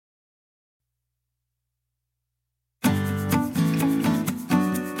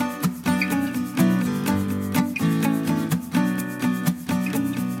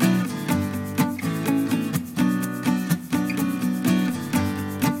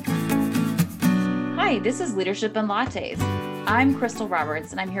Hi, this is Leadership and Lattes. I'm Crystal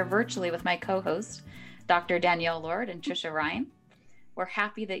Roberts, and I'm here virtually with my co-host, Dr. Danielle Lord and Trisha Ryan. We're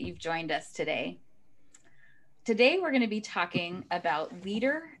happy that you've joined us today. Today, we're going to be talking about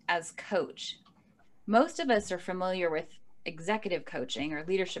leader as coach. Most of us are familiar with executive coaching or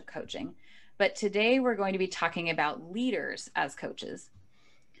leadership coaching, but today we're going to be talking about leaders as coaches.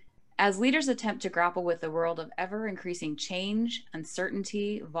 As leaders attempt to grapple with the world of ever-increasing change,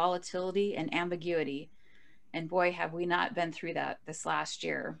 uncertainty, volatility, and ambiguity, and boy, have we not been through that this last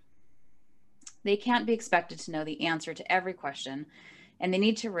year, they can't be expected to know the answer to every question, and they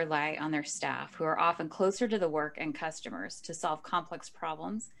need to rely on their staff, who are often closer to the work and customers, to solve complex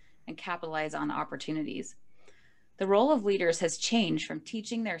problems and capitalize on opportunities. The role of leaders has changed from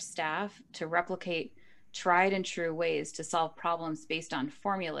teaching their staff to replicate tried and true ways to solve problems based on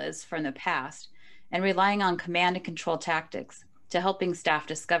formulas from the past and relying on command and control tactics to helping staff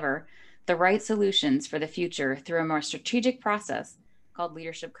discover the right solutions for the future through a more strategic process called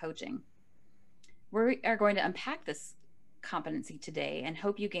leadership coaching. We are going to unpack this competency today and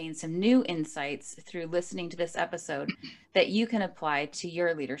hope you gain some new insights through listening to this episode that you can apply to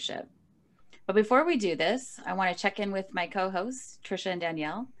your leadership. But before we do this, I want to check in with my co-hosts, Trisha and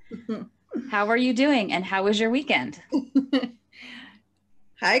Danielle. How are you doing, and how was your weekend?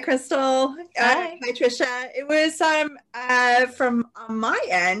 Hi, Crystal. Hi. Hi, Trisha. It was from my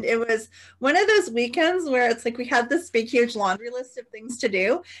end, it was one of those weekends where it's like we had this big, huge laundry list of things to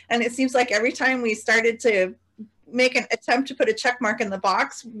do. And it seems like every time we started to make an attempt to put a check mark in the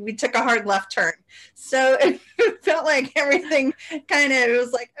box, we took a hard left turn. So it felt like everything it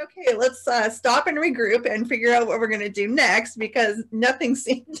was like, okay, let's stop and regroup and figure out what we're going to do next, because nothing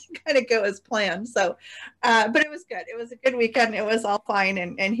seemed to kind of go as planned. So, but it was good. It was a good weekend. It was all fine.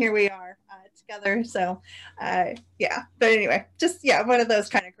 And here we are together. So, yeah. But anyway, one of those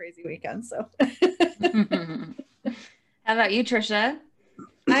kind of crazy weekends. So, how about you, Trisha?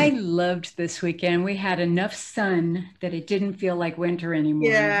 I loved this weekend. We had enough sun that it didn't feel like winter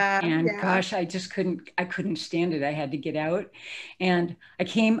anymore. Gosh, I couldn't stand it. I had to get out. And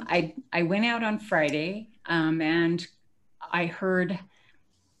I went out on Friday and I heard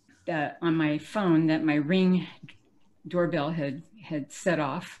that on my phone that my Ring doorbell had set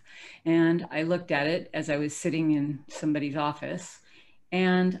off. And I looked at it as I was sitting in somebody's office.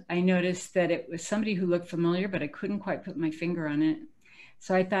 And I noticed that it was somebody who looked familiar, but I couldn't quite put my finger on it.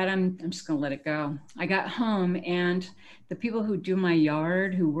 So I thought, I'm just going to let it go. I got home and the people who do my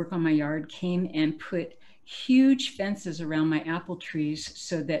yard, who work on my yard, came and put huge fences around my apple trees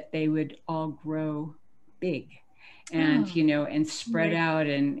so that they would all grow big and, and spread out.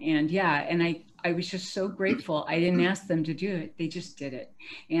 And I was just so grateful. I didn't ask them to do it. They just did it.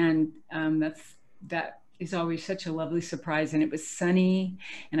 And that is always such a lovely surprise. And it was sunny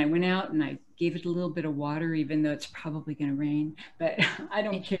and I went out and I gave it a little bit of water, even though it's probably going to rain, but I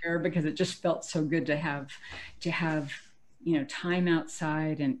don't care, because it just felt so good to have time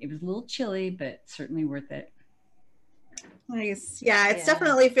outside. And it was a little chilly, but certainly worth it. Nice. Yeah, it's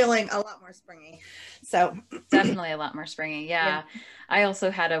definitely feeling a lot more springy. So definitely a lot more springy. Yeah. I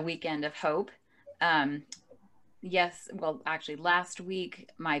also had a weekend of hope. Actually last week,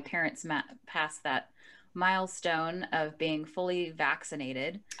 my parents passed that milestone of being fully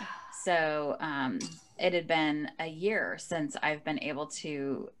vaccinated. So it had been a year since I've been able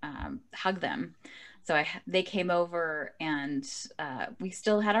to hug them. So they came over and we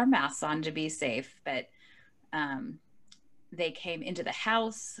still had our masks on to be safe, but they came into the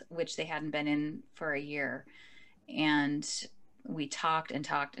house, which they hadn't been in for a year. And we talked and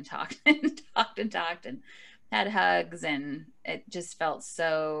talked and talked and talked and had hugs. And it just felt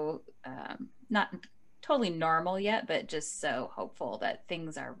so not totally normal yet, but just so hopeful that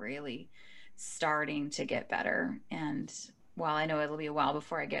things are really starting to get better. And while I know it'll be a while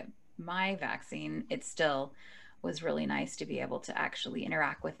before I get my vaccine, it still was really nice to be able to actually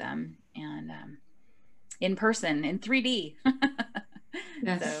interact with them and in person in 3D.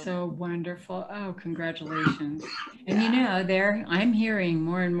 That's so wonderful. Oh, congratulations. And I'm hearing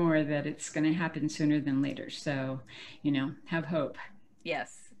more and more that it's going to happen sooner than later. So, have hope.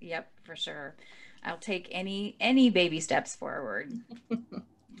 Yes. Yep, for sure. I'll take any baby steps forward.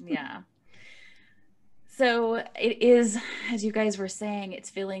 Yeah. So it is, as you guys were saying,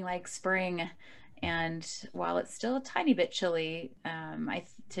 it's feeling like spring. And while it's still a tiny bit chilly,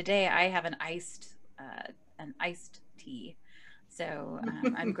 today I have an iced tea. So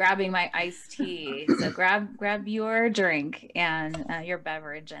I'm grabbing my iced tea. So grab your drink and your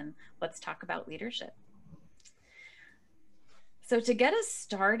beverage, and let's talk about leadership. So to get us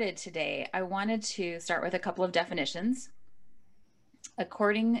started today, I wanted to start with a couple of definitions.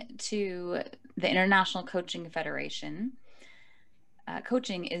 According to the International Coaching Federation,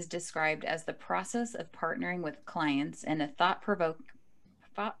 coaching is described as the process of partnering with clients in a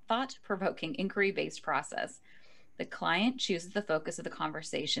thought-provoking inquiry-based process. The client chooses the focus of the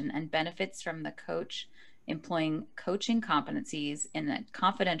conversation and benefits from the coach employing coaching competencies in a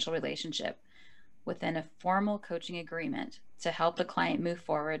confidential relationship within a formal coaching agreement to help the client move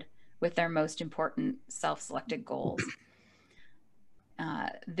forward with their most important self-selected goals.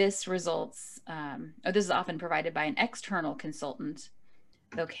 This is often provided by an external consultant,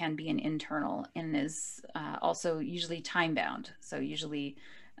 though can be an internal, and is also usually time-bound. So usually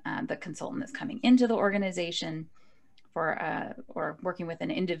the consultant is coming into the organization or working with an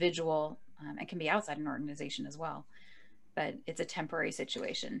individual. It can be outside an organization as well, but it's a temporary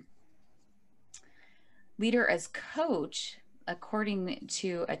situation. Leader as coach, according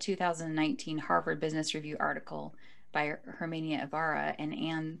to a 2019 Harvard Business Review article by Hermania Ibarra and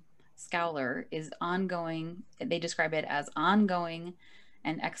Ann Scowler, is ongoing. They describe it as ongoing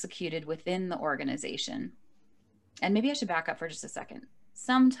and executed within the organization. And maybe I should back up for just a second.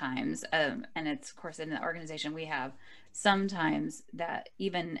 Sometimes, and it's of course in the organization we have, sometimes that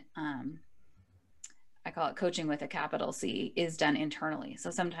even, I call it coaching with a capital C, is done internally. So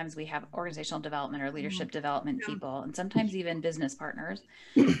sometimes we have organizational development or leadership development people, and sometimes even business partners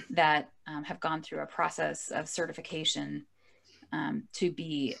that have gone through a process of certification to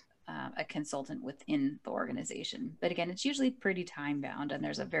be a consultant within the organization. But again, it's usually pretty time bound and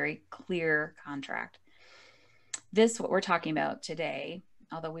there's a very clear contract. What we're talking about today,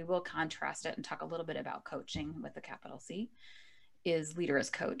 although we will contrast it and talk a little bit about coaching with the capital C, is leader as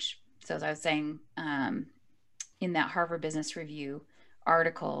coach. So as I was saying, in that Harvard Business Review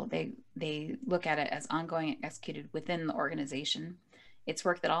article, they look at it as ongoing and executed within the organization. It's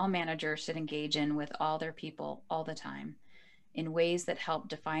work that all managers should engage in with all their people all the time in ways that help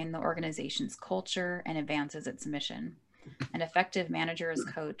define the organization's culture and advances its mission. An effective manager as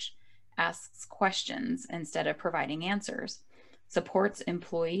coach asks questions instead of providing answers, supports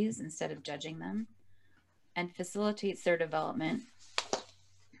employees instead of judging them, and facilitates their development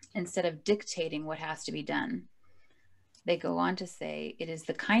instead of dictating what has to be done. They go on to say it is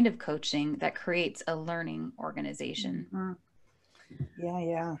the kind of coaching that creates a learning organization. Mm-hmm.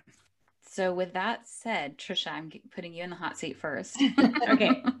 Yeah. So with that said, Trisha, I'm putting you in the hot seat first.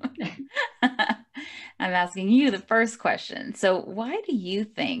 Okay. I'm asking you the first question. So why do you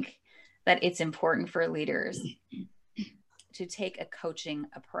think that it's important for leaders to take a coaching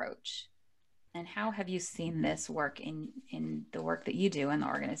approach? And how have you seen this work in the work that you do in the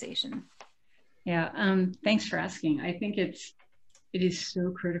organization? Yeah, thanks for asking. I think it is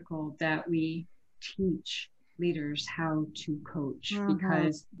so critical that we teach leaders how to coach,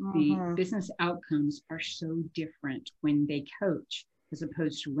 because the business outcomes are so different when they coach as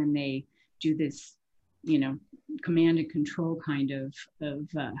opposed to when they do this, command and control kind of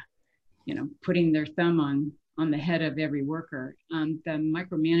putting their thumb on the head of every worker. The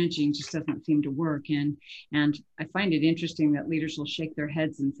micromanaging just doesn't seem to work. And I find it interesting that leaders will shake their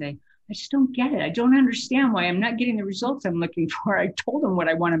heads and say, I just don't get it. I don't understand why I'm not getting the results I'm looking for. I told them what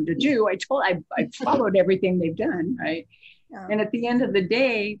I want them to do. I followed everything they've done, right? Yeah. And at the end of the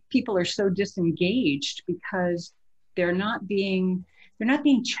day, people are so disengaged because they're not being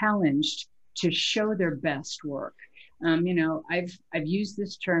challenged to show their best work. I've used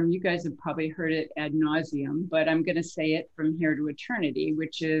this term, you guys have probably heard it ad nauseum, but I'm going to say it from here to eternity,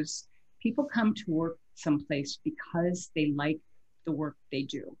 which is people come to work someplace because they like the work they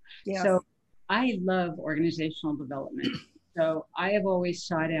do. Yes. So I love organizational development. So I have always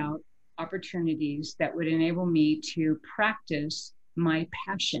sought out opportunities that would enable me to practice my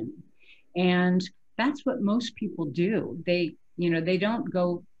passion. And that's what most people do. They don't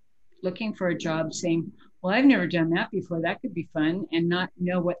go looking for a job saying, well, I've never done that before. That could be fun, and not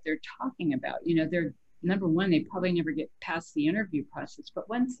know what they're talking about. They're, number one, they probably never get past the interview process, but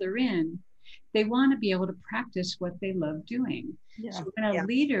once they're in, they want to be able to practice what they love doing. Yeah. So when a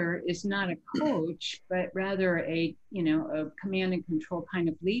leader is not a coach, but rather a command and control kind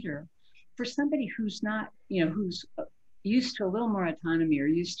of leader, for somebody who's not, who's used to a little more autonomy or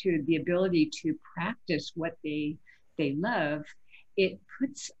used to the ability to practice what they love, it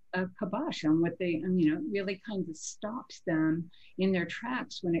puts a kibosh on what they, really kind of stops them in their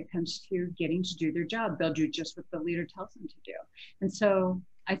tracks when it comes to getting to do their job. They'll do just what the leader tells them to do. And so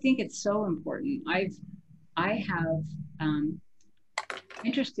I think it's so important.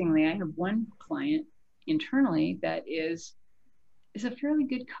 Interestingly, I have one client internally that is a fairly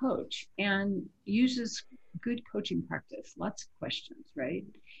good coach and uses good coaching practice, lots of questions, right?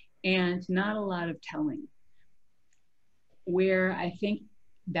 And not a lot of telling. Where I think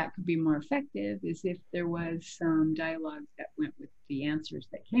that could be more effective is if there was some dialogue that went with the answers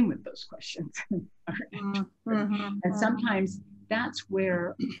that came with those questions. And sometimes that's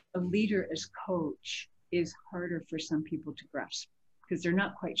where a leader as coach is harder for some people to grasp, because they're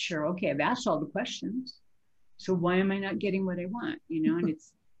not quite sure, okay, I've asked all the questions, so why am I not getting what I want? You know, and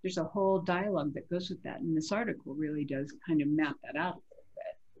there's a whole dialogue that goes with that. And this article really does kind of map that out a little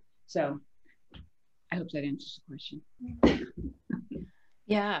bit. So I hope that answers the question.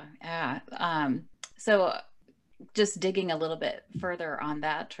 Yeah. So just digging a little bit further on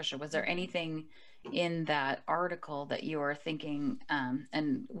that, Tricia, was there anything in that article that you were thinking,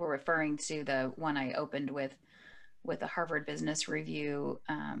 and we're referring to the one I opened with the Harvard Business Review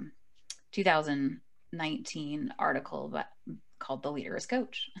 2019 article called The Leader as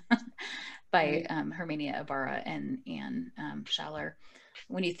Coach by Hermania Ibarra and Ann Schaller.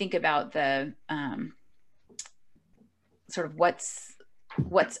 When you think about the sort of what's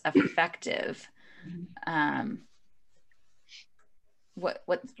effective,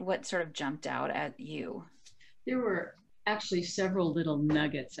 what sort of jumped out at you? There were actually several little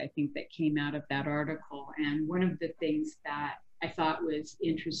nuggets, I think, that came out of that article. And one of the things that I thought was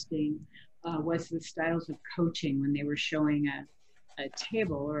interesting was the styles of coaching, when they were showing a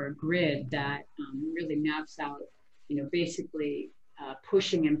table or a grid that really maps out, you know, basically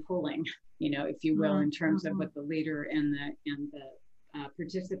pushing and pulling, you know, if you will, in terms of what the leader and the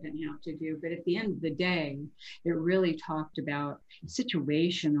participant have to do. But at the end of the day, it really talked about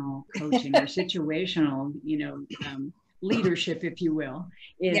situational coaching or situational, you know, leadership, if you will,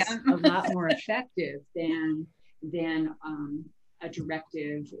 is a lot more effective than a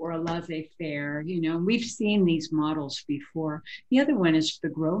directive or a laissez-faire. You know, we've seen these models before. The other one is the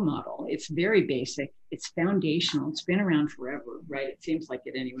GROW model. It's very basic. It's foundational. It's been around forever, right? It seems like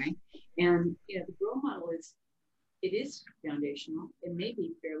it anyway. And you know, the GROW model is foundational. It may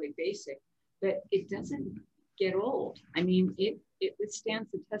be fairly basic, but it doesn't get old. I mean, it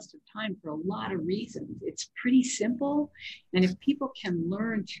withstands the test of time for a lot of reasons. It's pretty simple. And if people can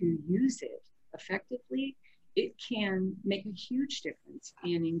learn to use it effectively, it can make a huge difference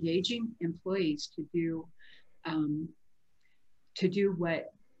in engaging employees to do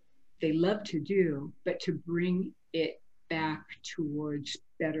what they love to do, but to bring it back towards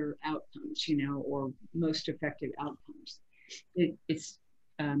better outcomes, you know, or most effective outcomes. It's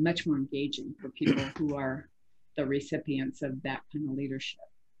much more engaging for people who are the recipients of that kind of leadership.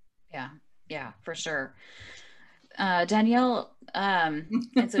 Yeah, for sure. Danielle, and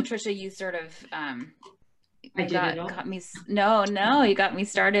so Tricia, you sort of you got me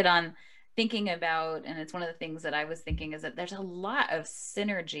started on thinking about, and it's one of the things that I was thinking is that there's a lot of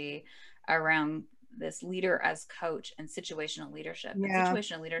synergy around this leader as coach and situational leadership.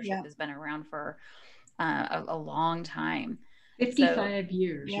 Situational leadership has been around for a long time. 55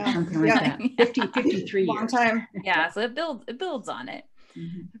 years or something like that. 53 long years. Time. So it builds on it.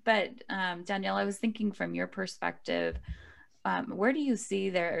 But Danielle, I was thinking from your perspective, where do you see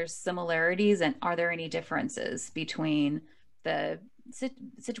there's similarities, and are there any differences between the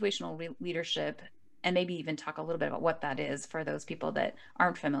situational leadership, and maybe even talk a little bit about what that is for those people that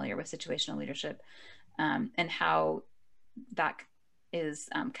aren't familiar with situational leadership, and how that is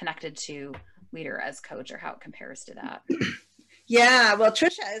connected to leader as coach, or how it compares to that? Yeah, well,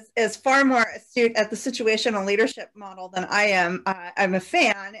 Tricia is far more astute at the situational leadership model than I am. I'm a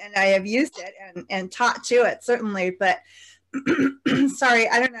fan, and I have used it and taught to it, certainly. But sorry,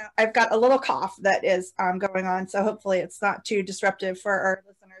 I don't know. I've got a little cough that is going on, so hopefully it's not too disruptive for our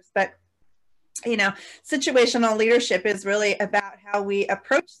listeners. But you know, situational leadership is really about how we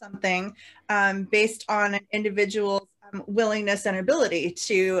approach something based on an individual's willingness and ability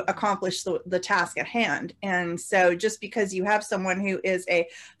to accomplish the task at hand. And so just because you have someone who is a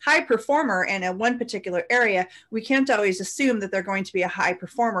high performer in one particular area, we can't always assume that they're going to be a high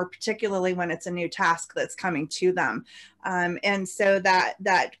performer, particularly when it's a new task that's coming to them. And so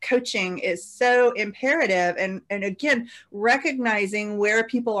that coaching is so imperative. And again, recognizing where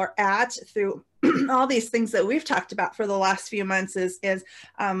people are at through all these things that we've talked about for the last few months is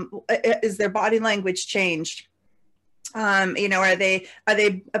their body language changed? You know, are they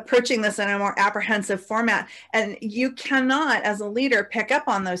approaching this in a more apprehensive format? And you cannot, as a leader, pick up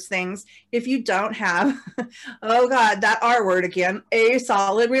on those things if you don't have, oh God, that R word again, a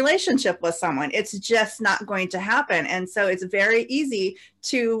solid relationship with someone. It's just not going to happen. And so it's very easy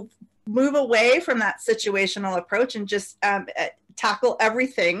to move away from that situational approach and just tackle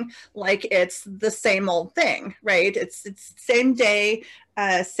everything like it's the same old thing, right? It's same day,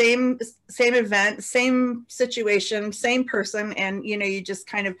 same event, same situation, same person, and you know, you just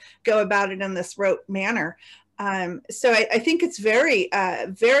kind of go about it in this rote manner. So I think it's very,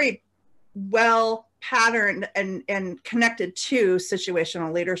 very well patterned and connected to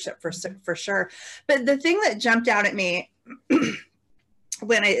situational leadership for sure. But the thing that jumped out at me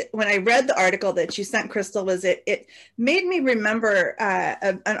when I read the article that you sent, Crystal, was it made me remember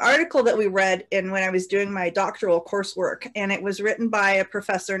an article that we read when I was doing my doctoral coursework, and it was written by a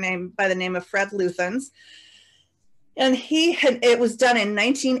professor by the name of Fred Luthans. And it was done in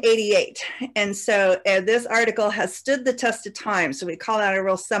 1988. And so this article has stood the test of time. So we call that a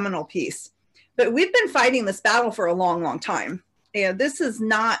real seminal piece. But we've been fighting this battle for a long, long time. This is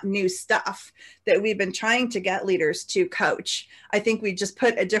not new stuff that we've been trying to get leaders to coach. I think we just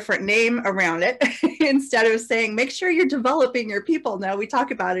put a different name around it instead of saying, make sure you're developing your people. Now we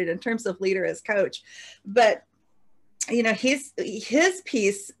talk about it in terms of leader as coach. But his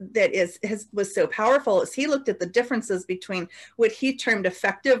piece that was so powerful is he looked at the differences between what he termed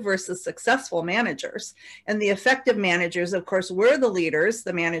effective versus successful managers. And the effective managers, of course, were the leaders,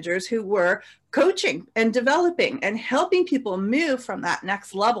 the managers who were coaching and developing and helping people move from that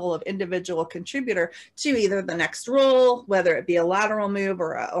next level of individual contributor to either the next role, whether it be a lateral move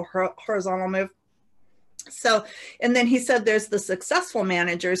or a horizontal move. So, and then he said there's the successful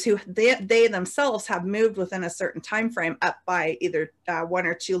managers who they themselves have moved within a certain time frame up by either 1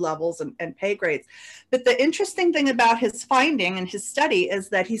 or 2 levels and pay grades. But the interesting thing about his finding and his study is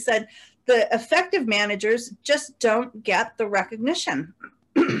that he said the effective managers just don't get the recognition.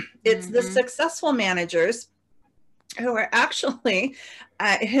 It's the successful managers who are actually,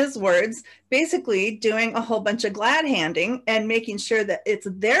 his words, basically doing a whole bunch of glad handing and making sure that it's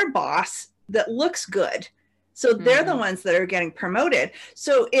their boss that looks good. So they're the ones that are getting promoted.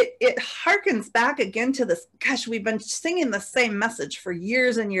 So it harkens back again to this, gosh, we've been singing the same message for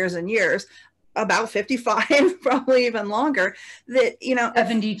years and years and years, about 55, probably even longer, that,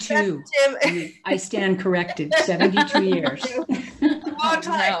 72. I stand corrected, 72 years. Long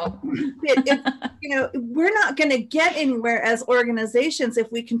time. We're not going to get anywhere as organizations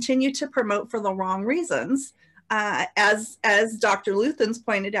if we continue to promote for the wrong reasons. As Dr. Luthans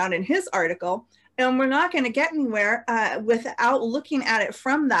pointed out in his article, and we're not going to get anywhere without looking at it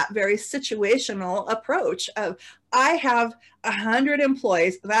from that very situational approach of, I have 100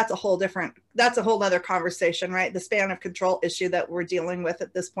 employees. That's a whole other conversation, right? The span of control issue that we're dealing with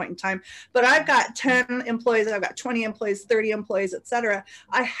at this point in time. But I've got 10 employees, I've got 20 employees, 30 employees, et cetera.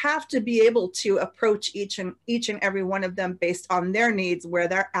 I have to be able to approach each and every one of them based on their needs, where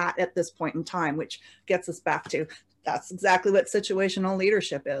they're at this point in time, which gets us back to, that's exactly what situational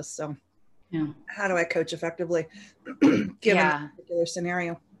leadership is. So how do I coach effectively given a particular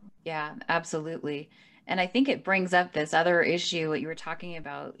scenario? Yeah, absolutely. And I think it brings up this other issue, what you were talking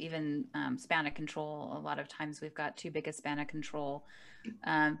about, even span of control. A lot of times we've got too big a span of control,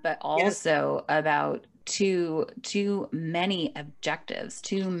 but also about too many objectives,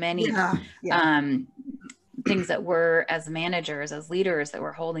 too many things that we're, as managers, as leaders, that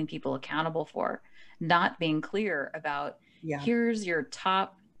we're holding people accountable for, not being clear about, here's your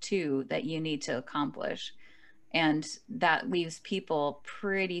top 2 that you need to accomplish. And that leaves people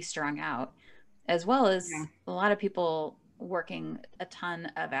pretty strung out, as well as a lot of people working a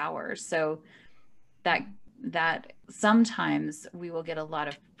ton of hours. So that sometimes we will get a lot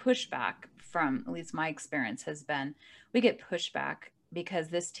of pushback from, at least my experience has been, we get pushback because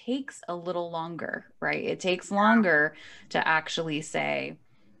this takes a little longer, right? It takes longer to actually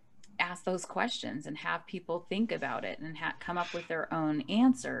ask those questions and have people think about it and come up with their own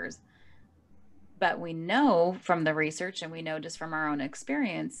answers. But we know from the research, and we know just from our own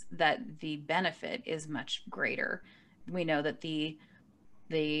experience, that the benefit is much greater. We know that the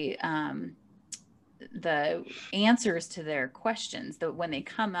answers to their questions, that when they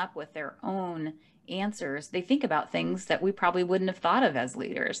come up with their own answers, they think about things that we probably wouldn't have thought of as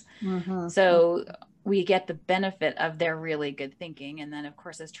leaders. So we get the benefit of their really good thinking. And then, of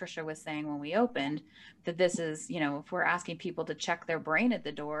course, as Trisha was saying when we opened, that this is, if we're asking people to check their brain at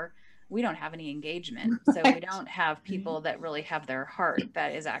the door, we don't have any engagement. So we don't have people that really have their heart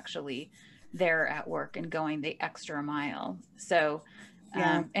that is actually there at work and going the extra mile. So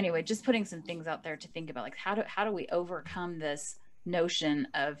anyway, just putting some things out there to think about, like, how do we overcome this notion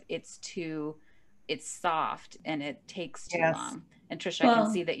of it's soft and it takes too long. And Trisha, I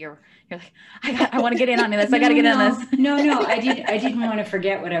can see that you're like, I want to get in on this. I got to get in this. No, I didn't want to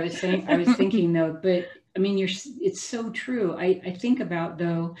forget what I was saying. I was thinking though, but I mean, it's so true. I think about,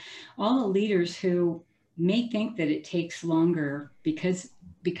 though, all the leaders who may think that it takes longer because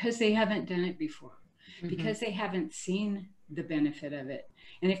they haven't done it before, because they haven't seen the benefit of it.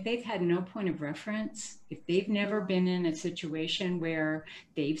 And if they've had no point of reference, if they've never been in a situation where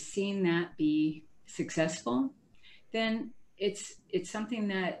they've seen that be successful, then it's something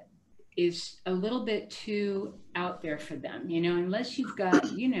that is a little bit too out there for them, unless you've got,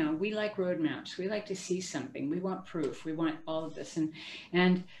 we like roadmaps, we like to see something, we want proof, we want all of this.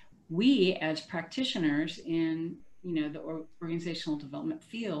 And we as practitioners in, the organizational development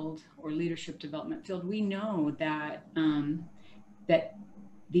field or leadership development field, we know that, that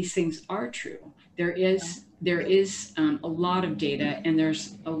these things are true. There is a lot of data, and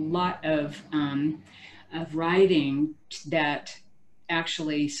there's a lot of writing that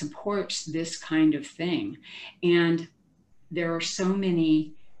actually supports this kind of thing. And there are so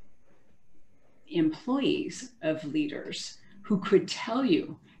many employees of leaders who could tell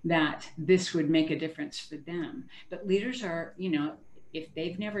you that this would make a difference for them. But leaders are, if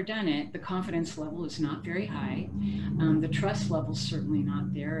they've never done it, the confidence level is not very high. The trust level is certainly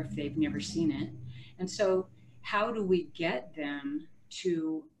not there if they've never seen it. And so how do we get them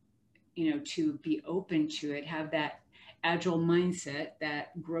to, to be open to it, have that agile mindset,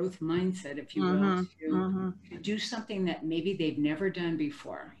 that growth mindset, if you will, to do something that maybe they've never done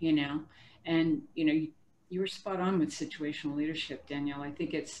before, and, you were spot on with situational leadership, Danielle. I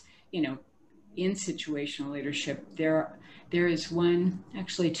think it's, in situational leadership, there is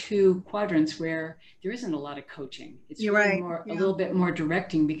two quadrants where there isn't a lot of coaching. It's really a little bit more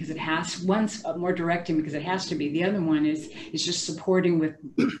directing because it has, one's more directing because it has to be. The other one is just supporting with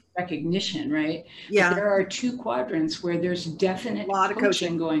recognition, right? Yeah. But there are two quadrants where there's definite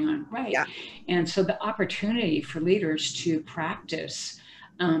coaching going on, right? Yeah. And so the opportunity for leaders to practice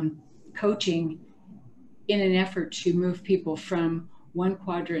coaching in an effort to move people from one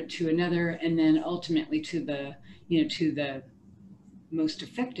quadrant to another, and then ultimately to the, to the most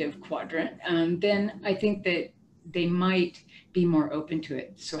effective quadrant, then I think that they might be more open to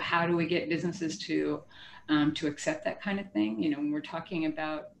it. So how do we get businesses to accept that kind of thing? When we're talking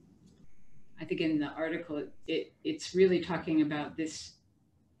about, I think in the article, it's really talking about this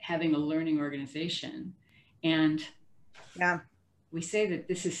having a learning organization. And we say that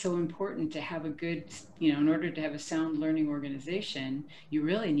this is so important to have a good, in order to have a sound learning organization, you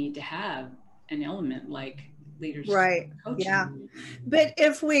really need to have an element like leaders coaching. Yeah. But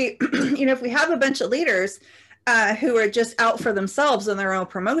if we, if we have a bunch of leaders who are just out for themselves and their own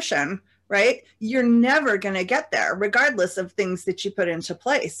promotion, right, you're never going to get there, regardless of things that you put into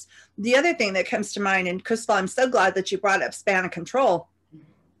place. The other thing that comes to mind, and Crystal, I'm so glad that you brought up span of control.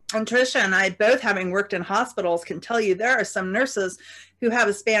 And Tricia and I, both having worked in hospitals, can tell you there are some nurses who have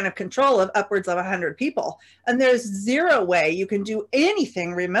a span of control of upwards of 100 people. And there's zero way you can do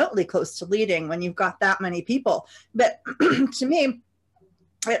anything remotely close to leading when you've got that many people. But to me,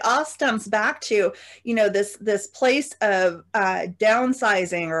 it all stems back to, this place of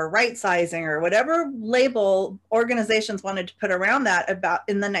downsizing or right sizing or whatever label organizations wanted to put around that about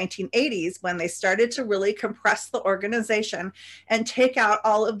in the 1980s, when they started to really compress the organization and take out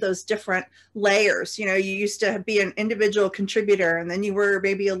all of those different layers. You used to be an individual contributor, and then you were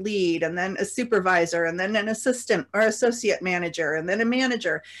maybe a lead, and then a supervisor, and then an assistant or associate manager, and then a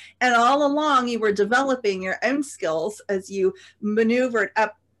manager. And all along you were developing your own skills as you maneuvered up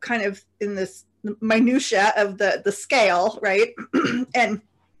kind of in this minutia of the scale, right? And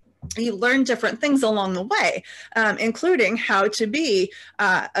you learn different things along the way, including how to be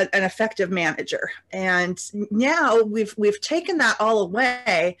an effective manager. And now we've taken that all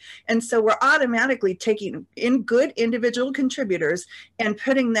away. And so we're automatically taking in good individual contributors and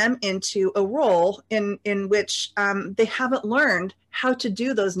putting them into a role in which they haven't learned how to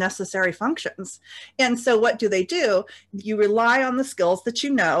do those necessary functions. And so what do? You rely on the skills that you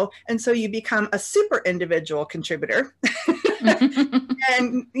know. And so you become a super individual contributor.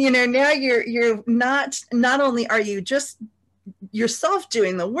 And, now you're not only are you just yourself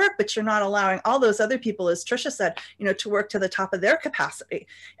doing the work, but you're not allowing all those other people, as Tricia said, to work to the top of their capacity.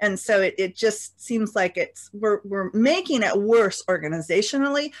 And so it just seems like we're making it worse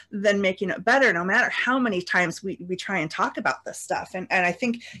organizationally than making it better, no matter how many times we try and talk about this stuff. And I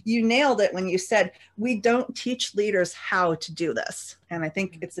think you nailed it when you said, we don't teach leaders how to do this. And I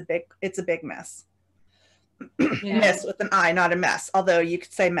think it's a big mess. Yeah. Miss with an I, not a mess, although you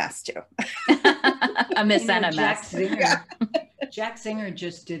could say mess too. A miss and a mess. Jack Singer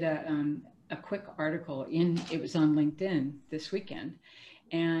just did a quick article it was on LinkedIn this weekend,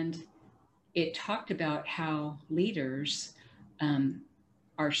 and it talked about how leaders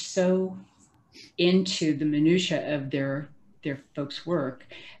are so into the minutia of their folks' work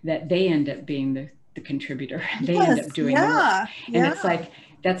that they end up being the contributor. They end up doing the work. And it's like,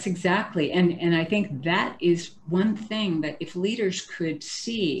 that's exactly. And I think that is one thing that if leaders could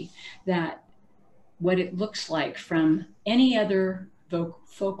see that what it looks like from any other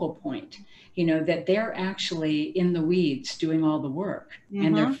focal point, you know, that they're actually in the weeds doing all the work. Mm-hmm.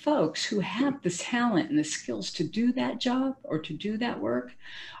 And they're folks who have the talent and the skills to do that job or to do that work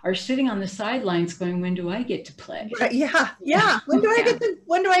are sitting on the sidelines going, when do I get to play? Right. Yeah. When do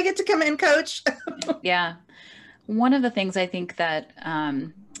I get to come in, coach? Yeah. One of the things I think that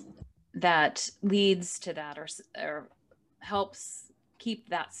that leads to that or helps keep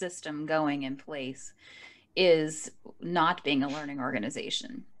that system going in place is not being a learning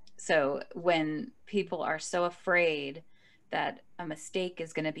organization. So when people are so afraid that a mistake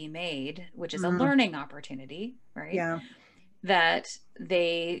is going to be made, which is a learning opportunity, right? Yeah. That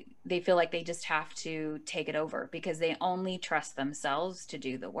they feel like they just have to take it over because they only trust themselves to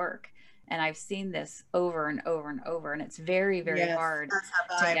do the work. And I've seen this over and over and over, and it's very, very hard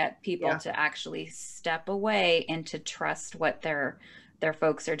to get people to actually step away and to trust what their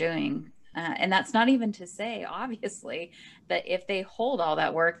folks are doing. And that's not even to say, obviously, that if they hold all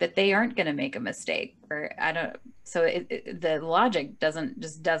that work, that they aren't going to make a mistake. Or so the logic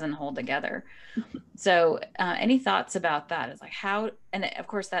doesn't hold together. So any thoughts about that? Is like how, and of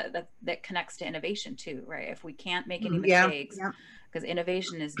course that connects to innovation too, right? If we can't make any mistakes, because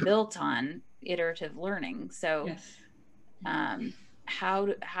innovation is built on iterative learning. So how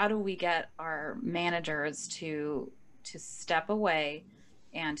do we get our managers to step away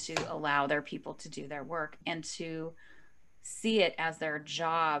and to allow their people to do their work and to see it as their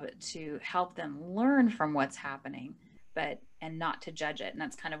job to help them learn from what's happening, and not to judge it? And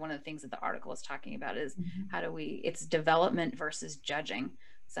that's kind of one of the things that the article is talking about is it's development versus judging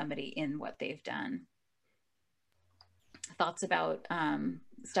somebody in what they've done. Thoughts about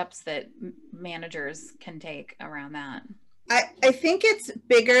steps that managers can take around that? I think it's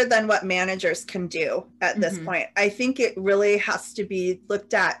bigger than what managers can do at this point. I think it really has to be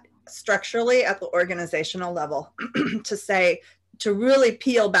looked at structurally at the organizational level to really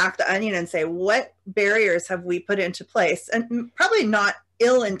peel back the onion and say, what barriers have we put into place? And probably not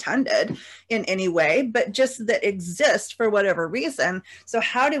ill-intended in any way, but just that exist for whatever reason. So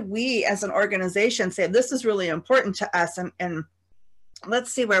how do we as an organization say, this is really important to us, and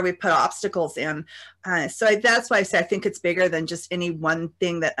let's see where we put obstacles in. So that's why I say I think it's bigger than just any one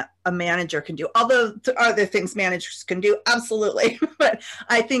thing that a manager can do. Although there are other things managers can do, absolutely. But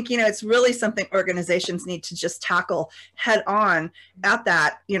I think, it's really something organizations need to just tackle head on at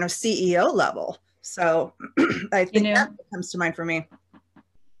that, CEO level. So I think that comes to mind for me.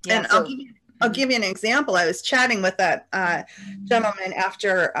 Yeah, and I'll give you an example. I was chatting with that gentleman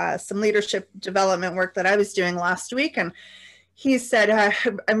after some leadership development work that I was doing last week, and he said,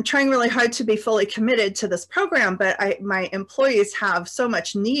 I'm trying really hard to be fully committed to this program, but my employees have so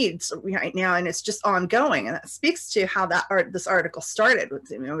much needs right now, and it's just ongoing. And that speaks to how this article started.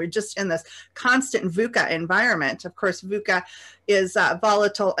 We're just in this constant VUCA environment. Of course, VUCA is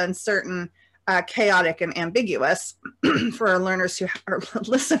volatile, uncertain, chaotic, and ambiguous for our learners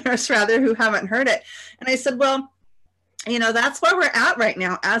listeners who haven't heard it. And I said, well, that's where we're at right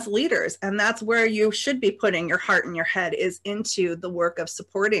now as leaders. And that's where you should be putting your heart and your head, is into the work of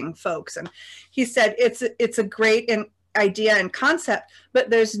supporting folks. And he said, it's a great idea and concept,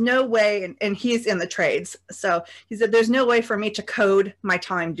 but there's no way, and he's in the trades. So he said, there's no way for me to code my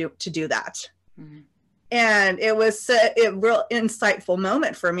time to do that. Mm-hmm. And it was a real insightful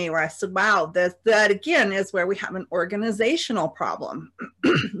moment for me where I said, wow, that again is where we have an organizational problem,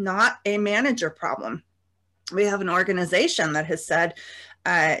 not a manager problem. We have an organization that has said,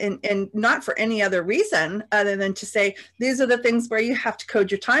 and not for any other reason other than to say, these are the things where you have to code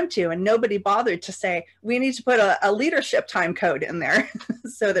your time to. And nobody bothered to say, we need to put a leadership time code in there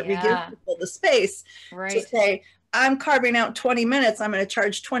so that we give people the space to say, I'm carving out 20 minutes. I'm going to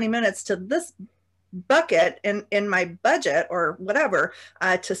charge 20 minutes to this bucket in my budget or whatever,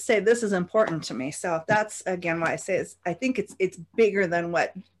 to say this is important to me. So that's, again, why I say I think it's bigger than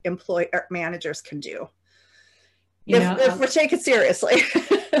what managers can do. If we take it seriously.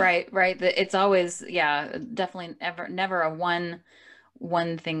 right. It's always, definitely never a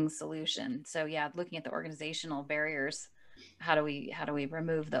one thing solution. So looking at the organizational barriers, how do we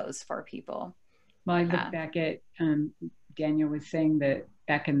remove those for people? Well, I look back at, Daniel was saying that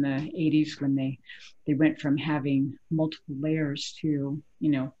back in the 80s when they went from having multiple layers to,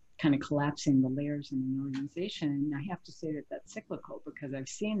 kind of collapsing the layers in an organization. And I have to say that that's cyclical, because I've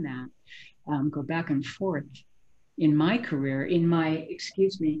seen that go back and forth in my career,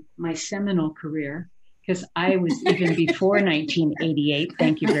 my seminal career, because I was even before 1988.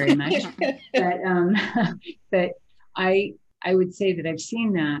 Thank you very much. But I would say that I've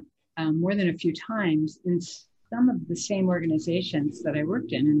seen that more than a few times in some of the same organizations that I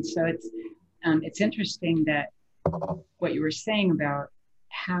worked in. And so it's interesting that what you were saying about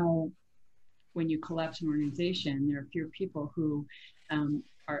how when you collapse an organization, there are fewer people who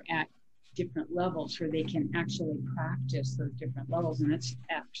are at different levels where they can actually practice those different levels. And that's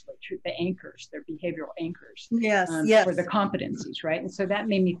actually true. The anchors, their behavioral anchors for the competencies, right? And so that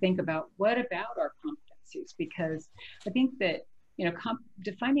made me think about, what about our competencies? Because I think that,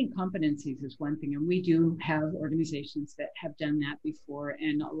 defining competencies is one thing, and we do have organizations that have done that before,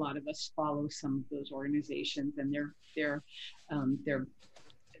 and a lot of us follow some of those organizations and their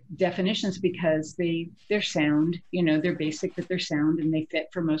definitions, because they're sound, they're basic, but they're sound, and they fit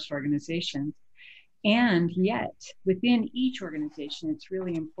for most organizations. And yet within each organization, it's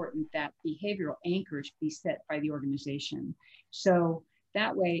really important that behavioral anchors be set by the organization. So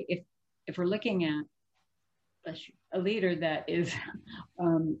that way, if we're looking at a leader that is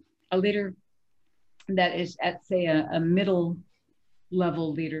at, say, a middle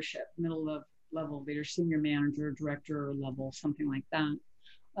level leadership, level leader, senior manager, director level, something like that,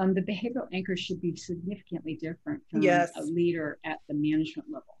 the behavioral anchors should be significantly different from a leader at the management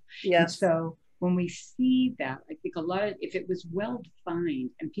level. And so when we see that, I think if it was well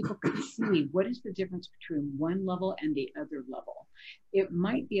defined and people could see what is the difference between one level and the other level, it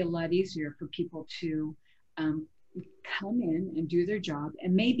might be a lot easier for people to come in and do their job,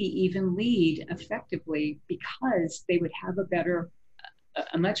 and maybe even lead effectively, because they would have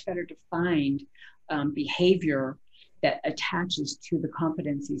a much better defined behavior that attaches to the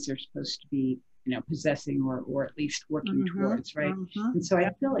competencies they're supposed to be, possessing or at least working towards, right? And so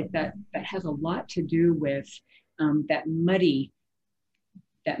I feel like that has a lot to do with that muddy,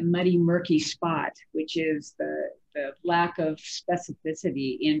 murky spot, which is the lack of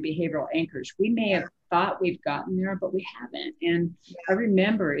specificity in behavioral anchors. We may have thought we've gotten there, but we haven't. And I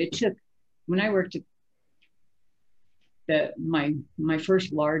remember it took, when I worked at my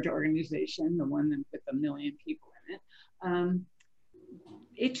first large organization, the one with 1 million people in it,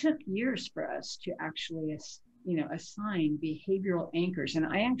 it took years for us to actually assign behavioral anchors. And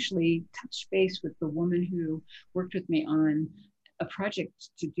I actually touched base with the woman who worked with me on a project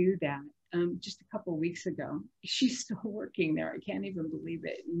to do that just a couple of weeks ago. She's still working there. I can't even believe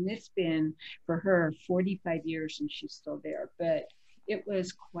it. And it's been for her 45 years and she's still there, but it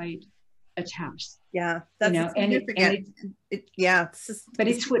was quite a task. Yeah, that's significant. But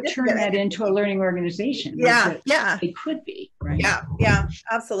it's what turned that into a learning organization. It could be, right? Yeah,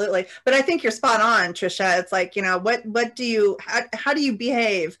 absolutely. But I think you're spot on, Trisha. It's like, how do you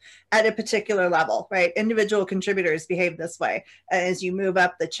behave at a particular level, right? Individual contributors behave this way as you move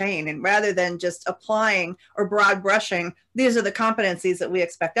up the chain, and rather than just applying or broad brushing, these are the competencies that we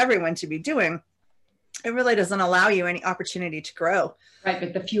expect everyone to be doing, it really doesn't allow you any opportunity to grow. Right,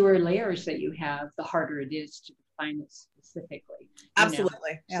 but the fewer layers that you have, the harder it is to define it specifically.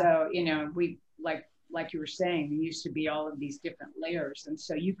 Absolutely. So, we, like you were saying, there used to be all of these different layers. And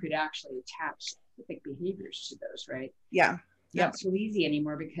so you could actually attach specific behaviors to those, right? Yeah. Not so easy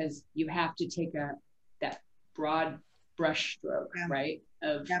anymore, because you have to take that broad brush stroke, right?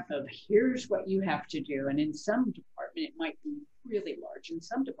 Of here's what you have to do. And in some department, it might be really large. In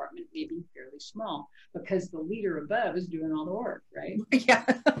some department, it may be fairly small, because the leader above is doing all the work, right? Yeah.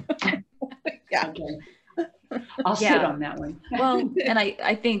 Okay. I'll sit on that one. Well, and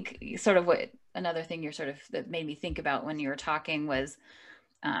I think sort of what another thing that made me think about when you were talking was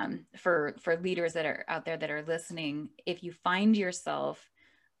for leaders that are out there that are listening, if you find yourself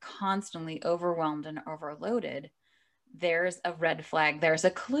constantly overwhelmed and overloaded, there's a red flag. There's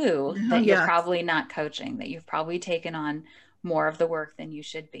a clue that you're probably not coaching, that you've probably taken on more of the work than you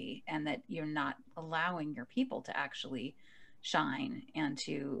should be, and that you're not allowing your people to actually shine and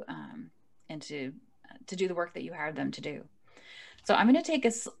to do the work that you hired them to do. So I'm going to take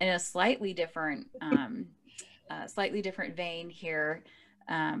us in a slightly different vein here,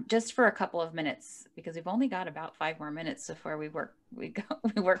 just for a couple of minutes, because we've only got about 5 more minutes before we work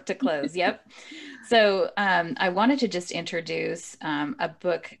to close. Yep. So I wanted to just introduce a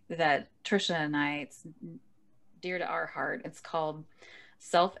book that Trisha and I, it's dear to our heart. It's called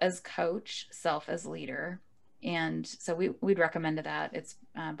Self as Coach, Self as Leader. And so we'd recommend that. It's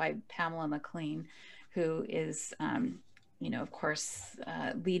by Pamela McLean, who is, of course,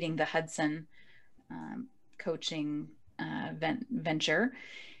 leading the Hudson coaching venture.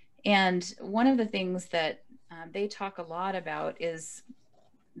 And one of the things that they talk a lot about is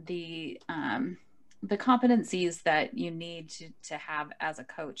the competencies that you need to have as a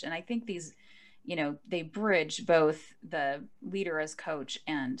coach. And I think these, they bridge both the leader as coach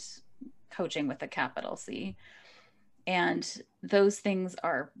and coaching with a capital C. And those things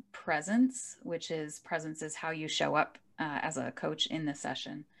are presence is how you show up as a coach in the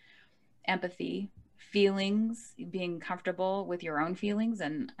session, empathy, feelings, being comfortable with your own feelings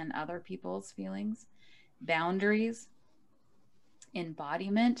and other people's feelings, boundaries,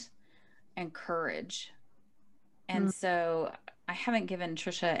 embodiment, and courage. And so I haven't given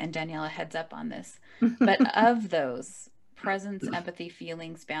Trisha and Danielle a heads up on this, but of those, presence, empathy,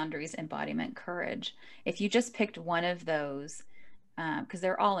 feelings, boundaries, embodiment, courage, if you just picked one of those, because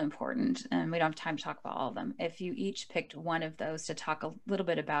they're all important and we don't have time to talk about all of them. If you each picked one of those to talk a little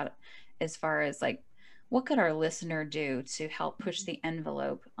bit about, as far as like, what could our listener do to help push the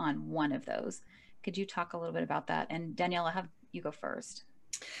envelope on one of those? Could you talk a little bit about that? And Danielle, I'll have you go first.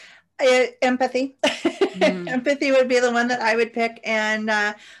 Empathy. Empathy would be the one that I would pick. And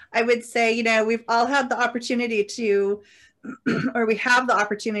I would say, you know, we've all had the opportunity to, or we have the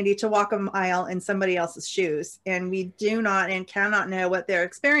opportunity to walk a mile in somebody else's shoes. And we do not and cannot know what they're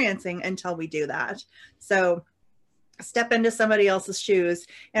experiencing until we do that. So step into somebody else's shoes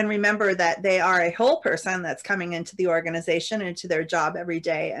and remember that they are a whole person that's coming into the organization, into their job every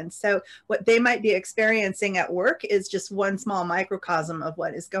day. And so what they might be experiencing at work is just one small microcosm of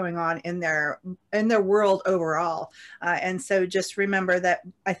what is going on in their world overall. And so just remember that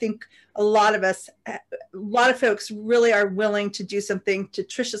I think a lot of folks really are willing to do something. To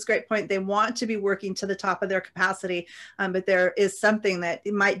Trisha's great point, they want to be working to the top of their capacity, but there is something that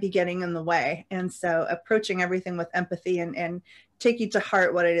might be getting in the way. And so approaching everything with empathy and taking to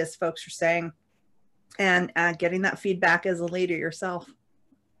heart what it is folks are saying, and getting that feedback as a leader yourself.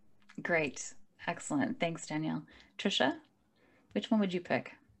 Great. Excellent. Thanks, Danielle. Trisha, which one would you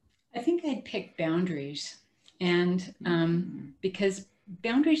pick? I think I'd pick boundaries. And because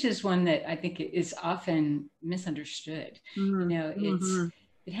boundaries is one that I think is often misunderstood. You know,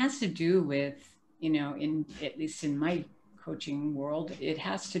 it has to do with, you know, at least in my coaching world, it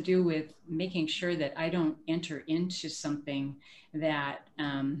has to do with making sure that I don't enter into something that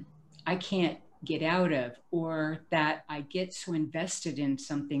I can't get out of, or that I get so invested in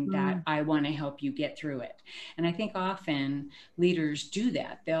something that I want to help you get through it. And I think often leaders do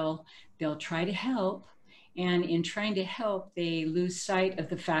that. They'll try to help, and in trying to help, they lose sight of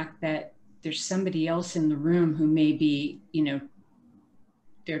the fact that there's somebody else in the room who may be, you know,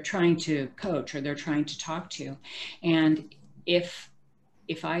 they're trying to coach or they're trying to talk to. And if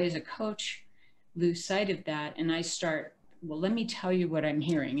I as a coach lose sight of that and I start, well, let me tell you what I'm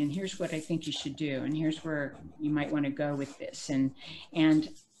hearing, and here's what I think you should do, and here's where you might want to go with this. And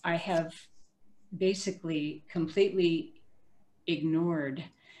I have basically completely ignored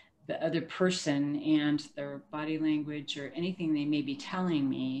the other person and their body language or anything they may be telling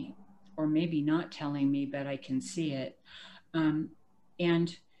me, or maybe not telling me, but I can see it.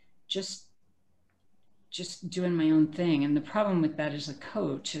 And just doing my own thing. And the problem with that as a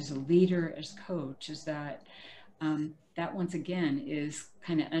coach, as a leader, as coach, is that that once again is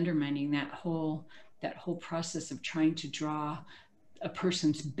kind of undermining that whole process of trying to draw a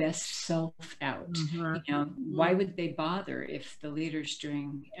person's best self out. You know, why would they bother if the leader's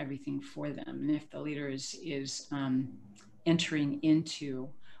doing everything for them, and if the leader is entering into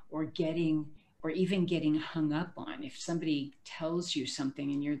or even getting hung up on? If somebody tells you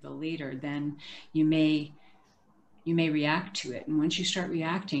something and you're the leader, then you may react to it. And once you start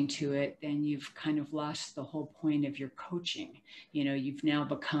reacting to it, then you've kind of lost the whole point of your coaching. You know, you've now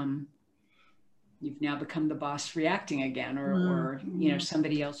become the boss reacting again, or you know,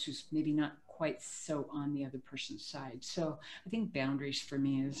 somebody else who's maybe not quite so on the other person's side. So I think boundaries for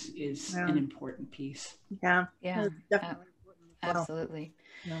me is an important piece. Yeah. Definitely. Absolutely.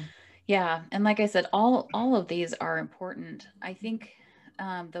 Yeah. And like I said, all of these are important. I think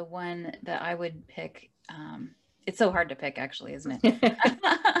the one that I would pick, it's so hard to pick, actually, isn't it?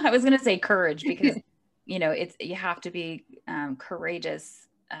 I was going to say courage, because, you know, you have to be courageous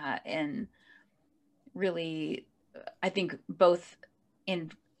in really, I think, both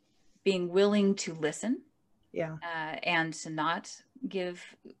in being willing to listen, and to not give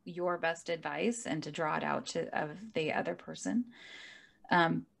your best advice and to draw it out of the other person,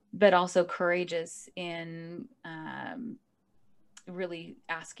 but also courageous in really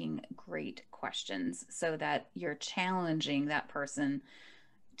asking great questions, so that you're challenging that person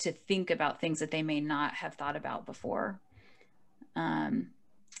to think about things that they may not have thought about before.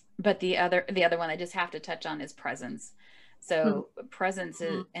 But the other one I just have to touch on is presence. So presence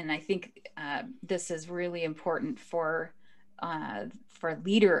is, and I think this is really important for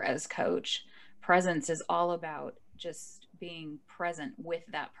leader as coach. Presence is all about just being present with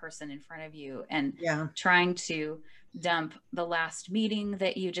that person in front of you, and trying to dump the last meeting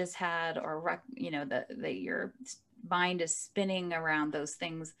that you just had, or you know, that you're mind is spinning around those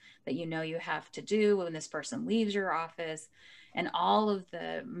things that you know you have to do when this person leaves your office, and all of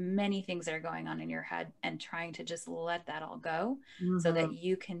the many things that are going on in your head, and trying to just let that all go so that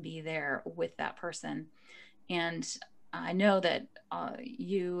you can be there with that person. And I know that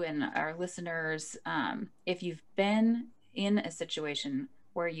you and our listeners, if you've been in a situation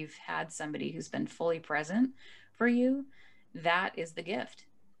where you've had somebody who's been fully present for you, that is the gift.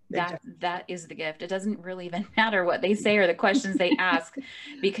 That is the gift. It doesn't really even matter what they say or the questions they ask,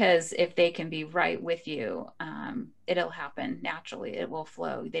 because if they can be right with you, it'll happen naturally. It will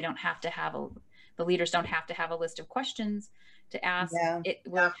flow. They don't have to have the leaders don't have to have a list of questions to ask. It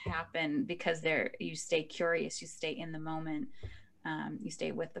will happen because you stay curious, you stay in the moment, you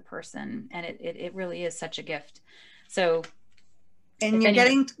stay with the person, and it really is such a gift. So, and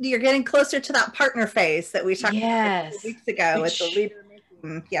you're getting closer to that partner phase that we talked about a few weeks ago with the leader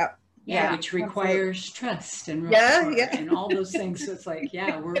making. Yeah, which requires trust and rapport and all those things. So it's like,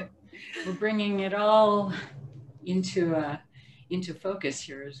 we're bringing it all into focus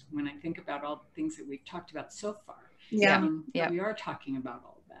here. Is when I think about all the things that we've talked about so far. We are talking about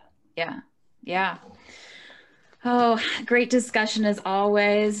all of that. Yeah. Oh, great discussion as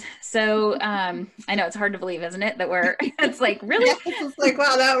always. So I know it's hard to believe, isn't it, that it's like, really? It's like,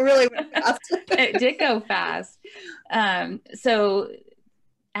 wow, that really went fast. It did go fast. So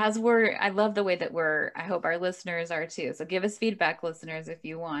I love the way that I hope our listeners are too. So give us feedback, listeners, if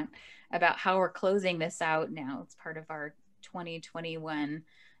you want, about how we're closing this out now. It's part of our 2021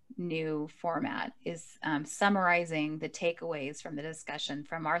 new format, is summarizing the takeaways from the discussion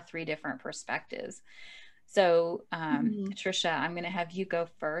from our 3 different perspectives. So Tricia, I'm going to have you go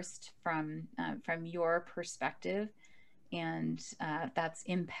first from your perspective, and that's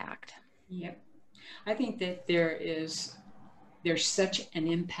impact. Yep. I think that there's such an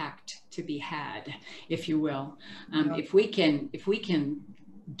impact to be had, if you will. If we can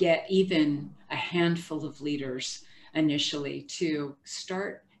get even a handful of leaders initially to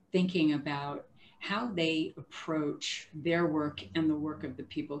start thinking about how they approach their work and the work of the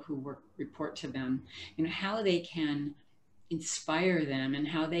people who report to them, how they can inspire them and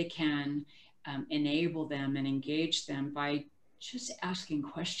how they can enable them and engage them by just asking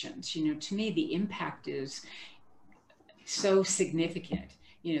questions. To me, the impact is so significant.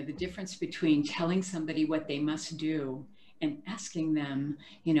 The difference between telling somebody what they must do and asking them,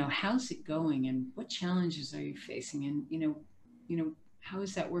 how's it going and what challenges are you facing, and how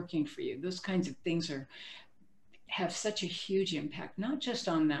is that working for you? Those kinds of things have such a huge impact, not just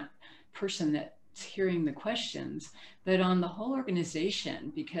on that person that's hearing the questions, but on the whole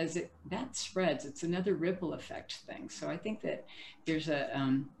organization, because that spreads. It's another ripple effect thing. So I think that there's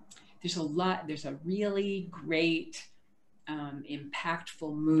a really great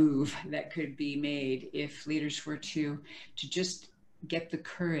impactful move that could be made if leaders were to just get the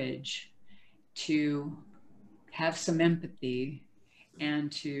courage to have some empathy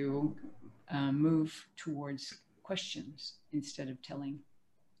and to move towards questions instead of telling.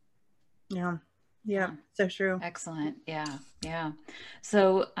 Yeah, so true. Excellent. Yeah.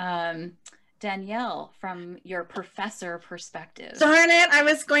 So Danielle, from your professor perspective. Darn it, I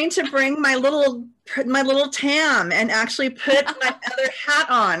was going to bring my little Tam and actually put my other hat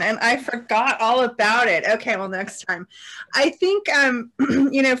on, and I forgot all about it. Okay, well, next time. I think,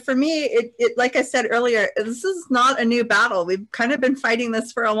 for me, it like I said earlier, this is not a new battle. We've kind of been fighting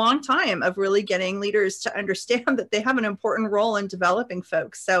this for a long time, of really getting leaders to understand that they have an important role in developing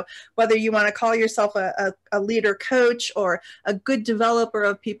folks. So whether you want to call yourself a leader coach or a good developer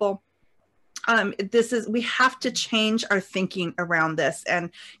of people, we have to change our thinking around this. And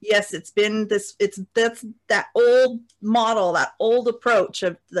yes, that's that old model, that old approach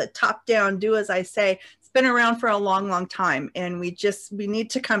of the top down, do as I say. It's been around for a long, long time. And we need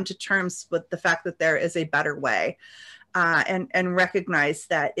to come to terms with the fact that there is a better way, and recognize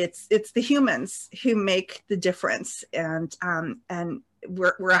that it's the humans who make the difference. And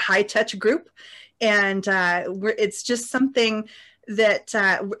we're a high touch group, and it's just something that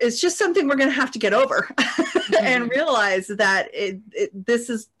it's just something we're going to have to get over and realize that this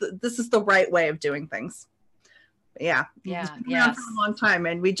is the right way of doing things. It's been around for a long time,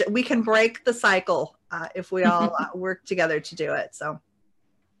 and we can break the cycle if we all work together to do it. So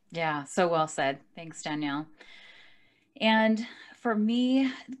so well said. Thanks, Danielle. And for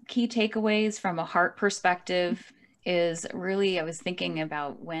me, key takeaways from a heart perspective is really, I was thinking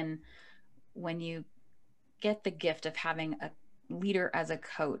about when you get the gift of having a leader as a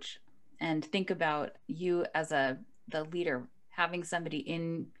coach, and think about you as the leader, having somebody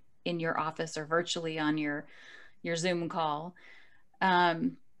in your office or virtually on your Zoom call.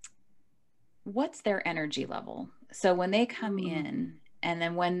 What's their energy level? So when they come in and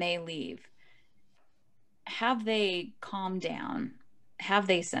then when they leave, have they calmed down? Have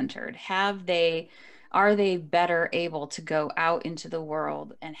they centered? Are they better able to go out into the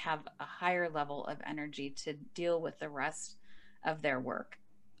world and have a higher level of energy to deal with the rest of their work?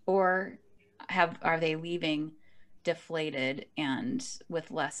 Or are they leaving deflated and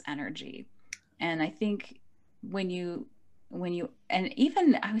with less energy? And I think when you, and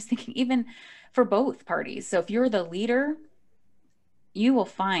even I was thinking, even for both parties. So if you're the leader, you will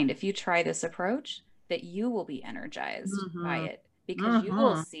find, if you try this approach, that you will be energized by it, because you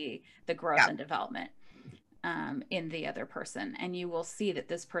will see the growth and development in the other person. And you will see that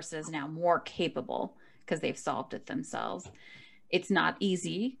this person is now more capable because they've solved it themselves. It's not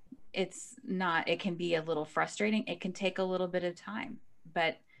easy. It can be a little frustrating. It can take a little bit of time,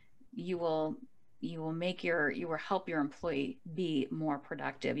 but you will help your employee be more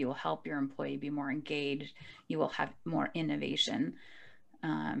productive. You will help your employee be more engaged. You will have more innovation.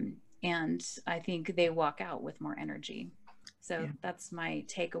 And I think they walk out with more energy. So that's my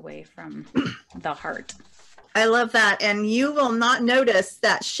takeaway from the heart. I love that. And you will not notice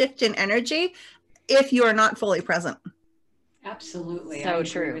that shift in energy if you are not fully present. Absolutely. So I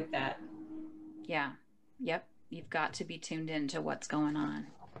true agree with that. Yeah. Yep. You've got to be tuned into what's going on.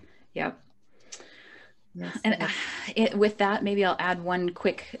 Yep. Yes, and with that, maybe I'll add one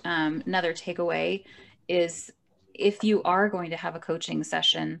quick, another takeaway is, if you are going to have a coaching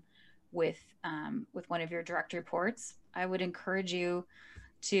session with one of your direct reports, I would encourage you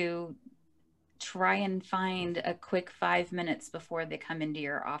to try and find a quick 5 minutes before they come into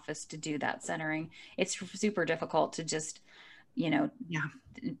your office to do that centering. It's super difficult to just,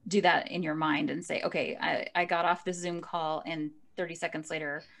 do that in your mind and say, okay, I got off this Zoom call and 30 seconds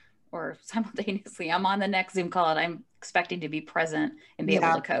later or simultaneously I'm on the next Zoom call and I'm expecting to be present and be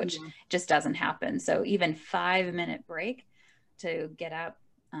able to coach. It just doesn't happen. So even 5-minute break to get up,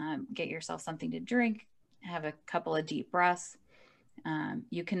 get yourself something to drink, have a couple of deep breaths.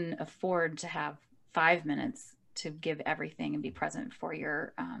 You can afford to have 5 minutes to give everything and be present for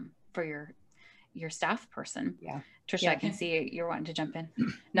your staff person. Yeah. Trisha, I can see you're wanting to jump in.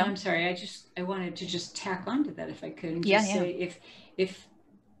 No, I'm sorry. I wanted to just tack on to that if I could. And just say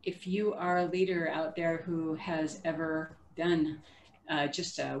if you are a leader out there who has ever done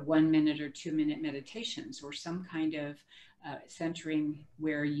just a 1 minute or 2 minute meditations or some kind of centering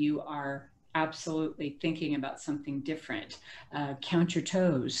where you are absolutely thinking about something different, count your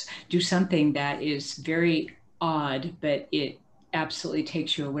toes, do something that is very odd, but it absolutely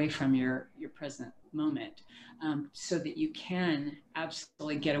takes you away from your present moment, so that you can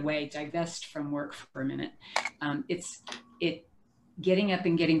absolutely get away, divest from work for a minute. Getting up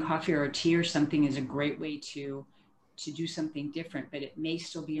and getting coffee or tea or something is a great way to do something different, but it may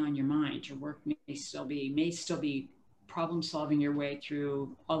still be on your mind. Your work may still be problem solving your way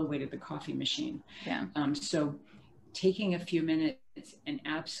through all the way to the coffee machine. Yeah. So taking a few minutes and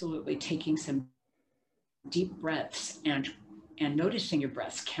absolutely taking some deep breaths and noticing your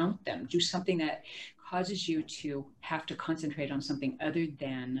breaths, count them, do something that causes you to have to concentrate on something other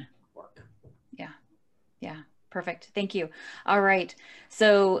than work. Yeah. Perfect. Thank you. All right.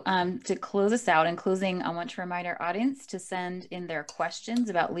 So to close us out, in closing, I want to remind our audience to send in their questions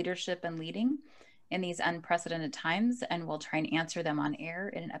about leadership and leading in these unprecedented times, and we'll try and answer them on air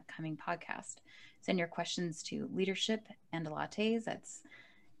in an upcoming podcast. Send your questions to Leadership and Lattes. That's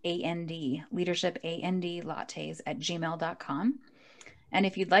leadership and lattes @gmail.com. And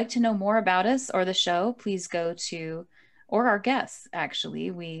if you'd like to know more about us or the show, please go to, or our guests,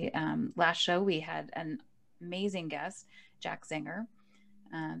 actually. We last show we had an amazing guest, Jack Zenger.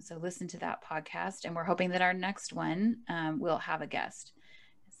 So listen to that podcast, and we're hoping that our next one will have a guest.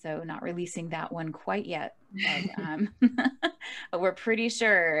 So not releasing that one quite yet, but we're pretty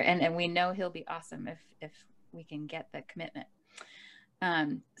sure, and we know he'll be awesome if we can get the commitment.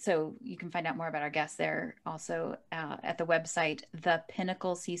 So you can find out more about our guests there also at the website,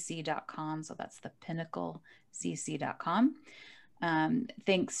 thepinnaclecc.com. So that's thepinnaclecc.com.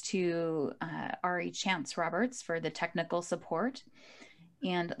 Thanks to Ari Chance Roberts for the technical support.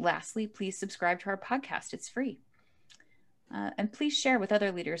 And lastly, please subscribe to our podcast. It's free. And please share with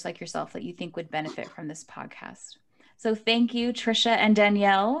other leaders like yourself that you think would benefit from this podcast. So thank you, Trisha and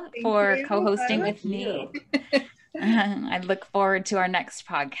Danielle, for co-hosting with me. I look forward to our next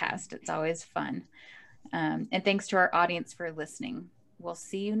podcast. It's always fun. And thanks to our audience for listening. We'll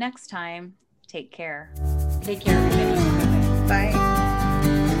see you next time. Take care. Take care, everybody. Bye.